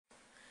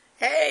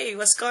Hey,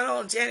 what's going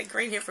on? Janet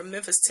Green here from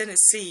Memphis,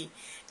 Tennessee,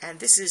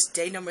 and this is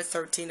day number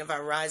 13 of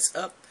our Rise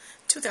Up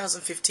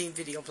 2015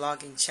 video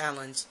blogging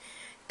challenge.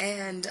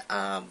 And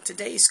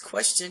today's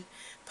question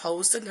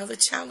posed another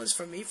challenge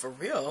for me, for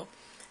real,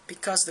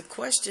 because the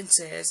question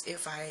says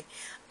if I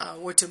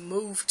were to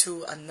move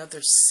to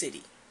another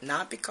city,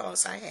 not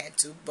because I had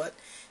to, but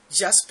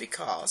just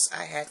because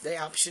I had the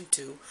option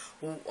to,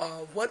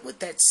 what would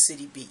that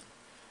city be?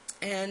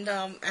 And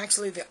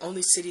actually, the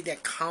only city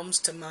that comes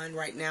to mind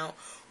right now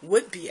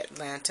would be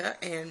Atlanta.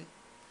 And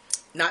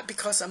not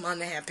because I'm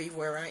unhappy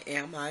where I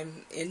am.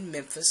 I'm in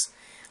Memphis.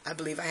 I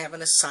believe I have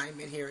an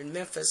assignment here in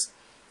Memphis.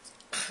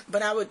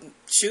 But I would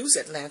choose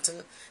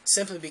Atlanta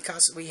simply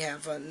because we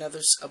have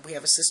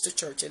a sister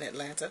church in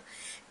Atlanta,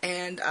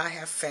 and I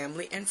have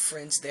family and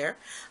friends there.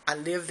 I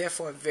lived there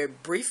for a very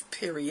brief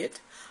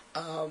period,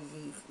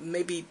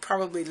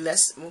 probably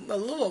a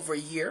little over a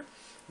year.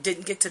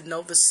 Didn't get to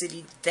know the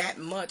city that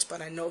much,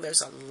 but I know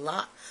there's a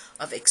lot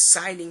of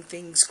exciting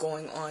things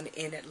going on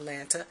in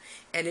Atlanta,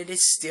 and it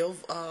is still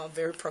a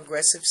very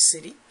progressive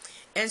city.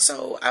 And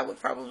so I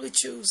would probably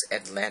choose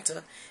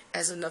Atlanta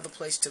as another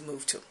place to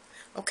move to.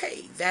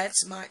 Okay,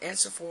 that's my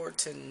answer for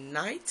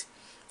tonight.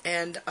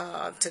 And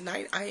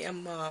tonight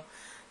I'm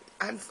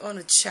going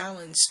to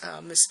challenge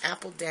Miss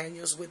Apple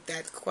Daniels with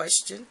that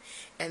question,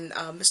 and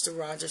Mr.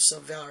 Roger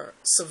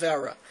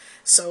Silvera.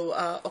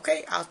 So,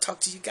 okay, I'll talk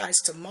to you guys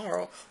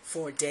tomorrow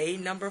for day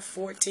number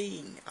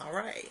 14. All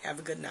right, have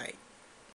a good night.